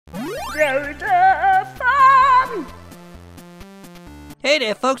fun! Hey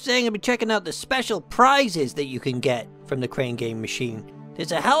there folks, today I'm going to be checking out the special prizes that you can get from the Crane Game Machine.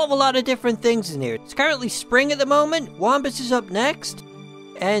 There's a hell of a lot of different things in here. It's currently spring at the moment, Wumbus is up next,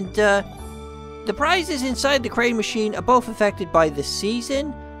 and the prizes inside the Crane Machine are both affected by the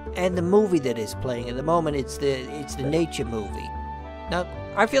season and the movie that is playing. At the moment it's the nature movie. Now,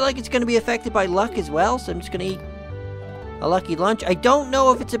 I feel like it's going to be affected by luck as well, so I'm just going to eat a lucky lunch. I don't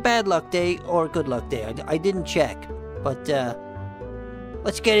know if it's a bad luck day or a good luck day. I didn't check, but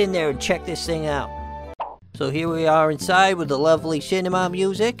let's get in there and check this thing out. So here we are inside with the lovely cinema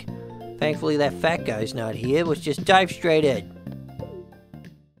music. Thankfully that fat guy's not here. Let's just dive straight in.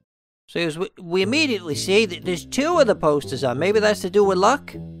 So as we immediately see that there's two of the posters on. Maybe that's to do with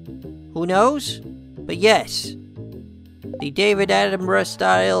luck? Who knows? But yes, the David Attenborough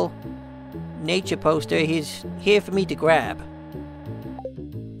style nature poster is here for me to grab.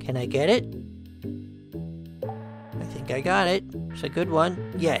 Can I get it? I think I got it. It's a good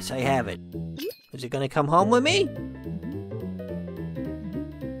one. Yes, I have it. Is it gonna come home with me?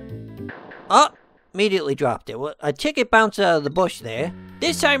 Oh! Immediately dropped it. Well, a ticket bounced out of the bush there.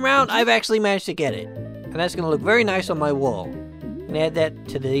 This time round, I've actually managed to get it. And that's gonna look very nice on my wall. And add that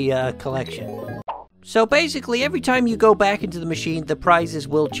to the collection. So basically, every time you go back into the machine, the prizes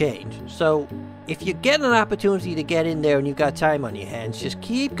will change. So, if you get an opportunity to get in there and you've got time on your hands, just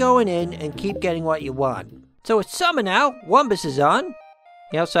keep going in and keep getting what you want. So it's summer now, Wumbus is on.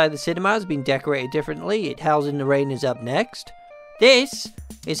 The outside of the cinema has been decorated differently. It Howls in the Rain is up next. This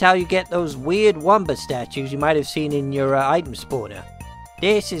is how you get those weird Wumbus statues you might have seen in your item spawner.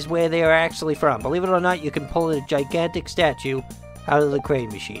 This is where they are actually from. Believe it or not, you can pull a gigantic statue out of the Crane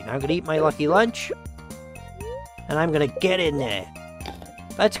Machine. I'm gonna eat my lucky lunch, and I'm gonna get in there.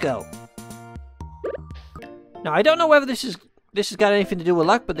 Let's go. Now, I don't know whether this has got anything to do with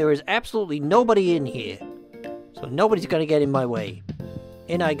luck, but there is absolutely nobody in here. So nobody's gonna get in my way.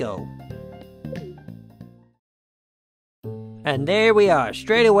 In I go. And there we are,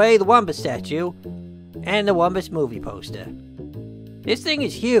 straight away the Wumbus statue and the Wumbus movie poster. This thing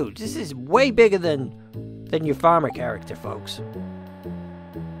is huge. This is way bigger than your farmer character, folks.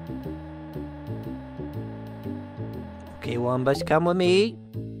 Okay, Wumbus, come with me.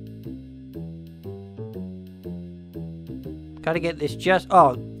 Gotta get this just...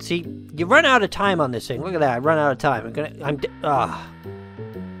 Oh, see, you run out of time on this thing. Look at that, I run out of time.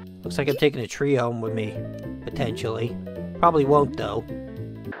 Looks like I'm taking a tree home with me, potentially. Probably won't, though.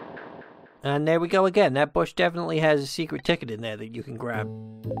 And there we go again. That bush definitely has a secret ticket in there that you can grab.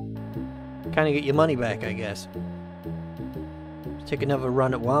 Kind of get your money back, I guess. Let's take another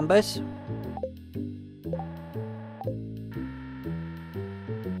run at Wumbus.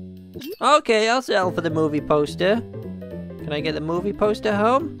 Okay, I'll settle for the movie poster. Can I get the movie poster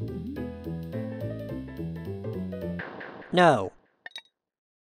home? No.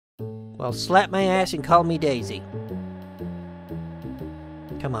 Well, slap my ass and call me Daisy.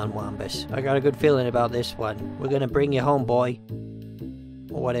 Come on, Wumbus. I got a good feeling about this one. We're gonna bring you home, boy.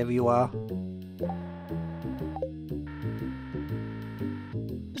 Or whatever you are.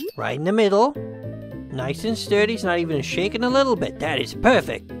 Right in the middle. Nice and sturdy. It's not even shaking a little bit. That is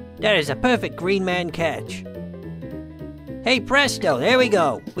perfect. That is a perfect green man catch. Hey, presto. There we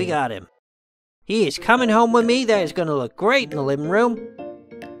go. We got him. He is coming home with me. That is gonna look great in the living room.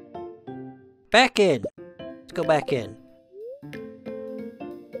 Back in. Let's go back in.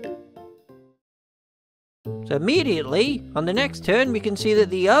 So immediately, on the next turn, we can see that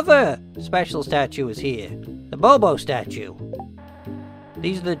the other special statue is here. The Bobo statue.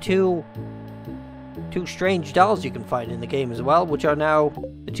 These are the two strange dolls you can find in the game as well, which are now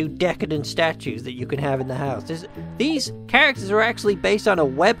the two decadent statues that you can have in the house. These characters are actually based on a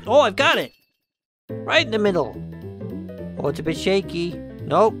web... Oh, I've got it! Right in the middle. Oh, it's a bit shaky.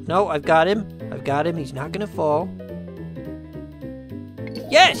 Nope, no, I've got him. I've got him. He's not gonna fall.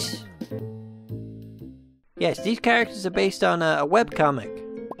 Yes! Yes, these characters are based on a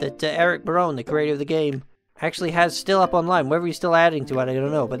webcomic that Eric Barone, the creator of the game, actually has still up online. Whether he's still adding to it, I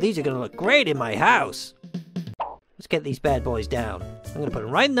don't know. But these are going to look great in my house. Let's get these bad boys down. I'm going to put them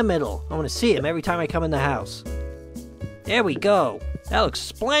right in the middle. I want to see them every time I come in the house. There we go. That looks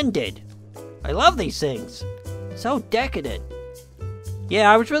splendid. I love these things. So decadent.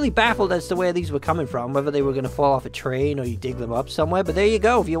 Yeah, I was really baffled as to where these were coming from. Whether they were going to fall off a train or you dig them up somewhere. But there you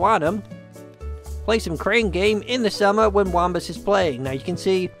go if you want them. Play some Crane Game in the summer when Wumbus is playing. Now you can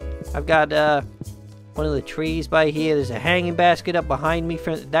see I've got one of the trees by here. There's a hanging basket up behind me.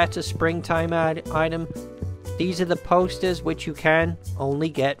 That's a springtime item. These are the posters which you can only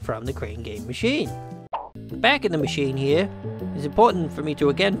get from the Crane Game Machine. back in the machine here, it's important for me to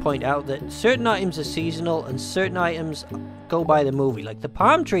again point out that certain items are seasonal and certain items go by the movie. Like the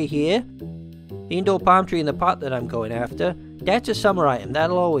palm tree here, the indoor palm tree in the pot that I'm going after, that's a summer item.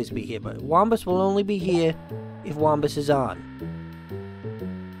 That'll always be here, but Wumbus will only be here if Wumbus is on.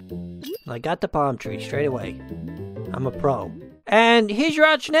 I got the palm tree straight away. I'm a pro. And here's your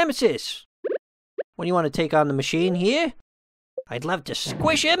arch nemesis. When you want to take on the machine here, I'd love to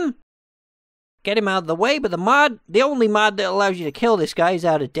squish him. Get him out of the way, but the only mod that allows you to kill this guy is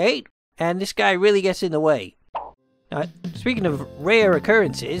out of date, and this guy really gets in the way. Speaking of rare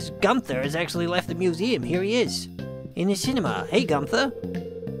occurrences, Gunther has actually left the museum. Here he is, in the cinema. Hey, Gunther.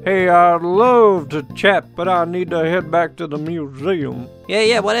 Hey, I'd love to chat, but I need to head back to the museum.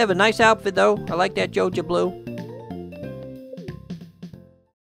 Yeah, whatever. Nice outfit, though. I like that Joja Blue.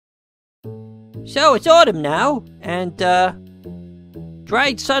 So, it's autumn now, and,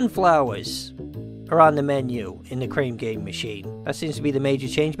 dried sunflowers are on the menu in the Crane Game machine. That seems to be the major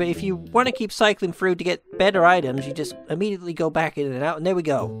change, but if you want to keep cycling through to get better items, you just immediately go back in and out, and there we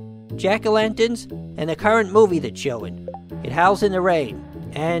go. Jack-o'-lanterns and the current movie that's showing. It Howls in the Rain.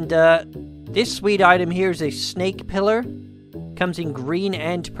 And, this sweet item here is a snake pillar. Comes in green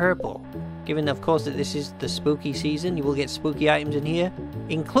and purple. Given, of course, that this is the spooky season, you will get spooky items in here,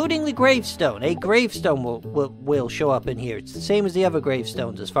 including the gravestone. A gravestone will show up in here. It's the same as the other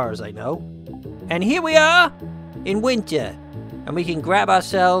gravestones, as far as I know. And here we are in winter, and we can grab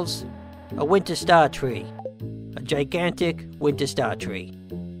ourselves a winter star tree. A gigantic winter star tree.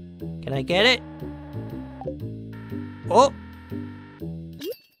 Can I get it? Oh!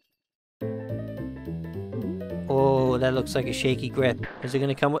 Oh, that looks like a shaky grip. Is it going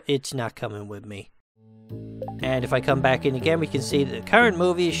to come with? It's not coming with me. And if I come back in again, we can see that the current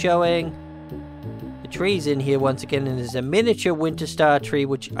movie is showing. The tree's in here once again, and there's a miniature winter star tree,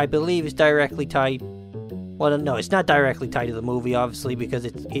 which I believe is directly tied. Well, no, it's not directly tied to the movie, obviously, because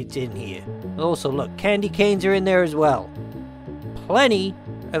it's in here. Also, look, candy canes are in there as well. Plenty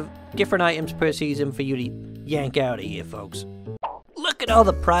of different items per season for you to yank out of here, folks. Look at all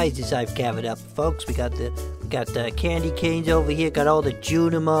the prizes I've gathered up, folks. We got the candy canes over here. Got all the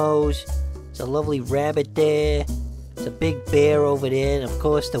Junimos. There's a lovely rabbit there. There's a big bear over there. And of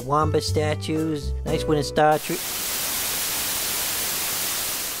course, the Wumbus statues. Nice winter star tree.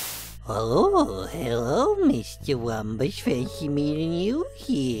 Oh, hello, Mr. Wumbus. Fancy meeting you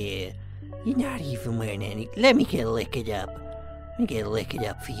here. You're not even wearing any. Let me get a lick it up. Let me get a lick it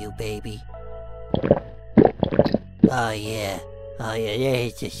up for you, baby. Oh, yeah. Oh yeah,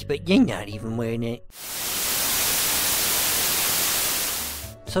 it's just, but you're not even wearing it.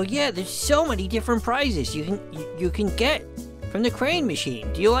 So yeah, there's so many different prizes you can get from the Crane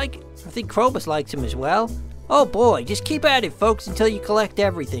machine. Do you like? I think Krobus likes them as well. Oh boy, just keep at it, folks, until you collect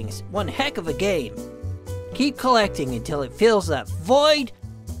everything. It's one heck of a game. Keep collecting until it fills that void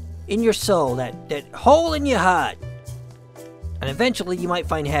in your soul, that hole in your heart, and eventually you might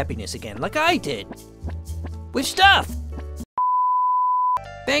find happiness again, like I did with stuff.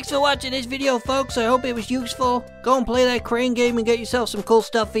 Thanks for watching this video, folks. I hope it was useful. Go and play that Crane game and get yourself some cool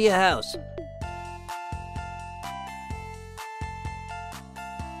stuff for your house.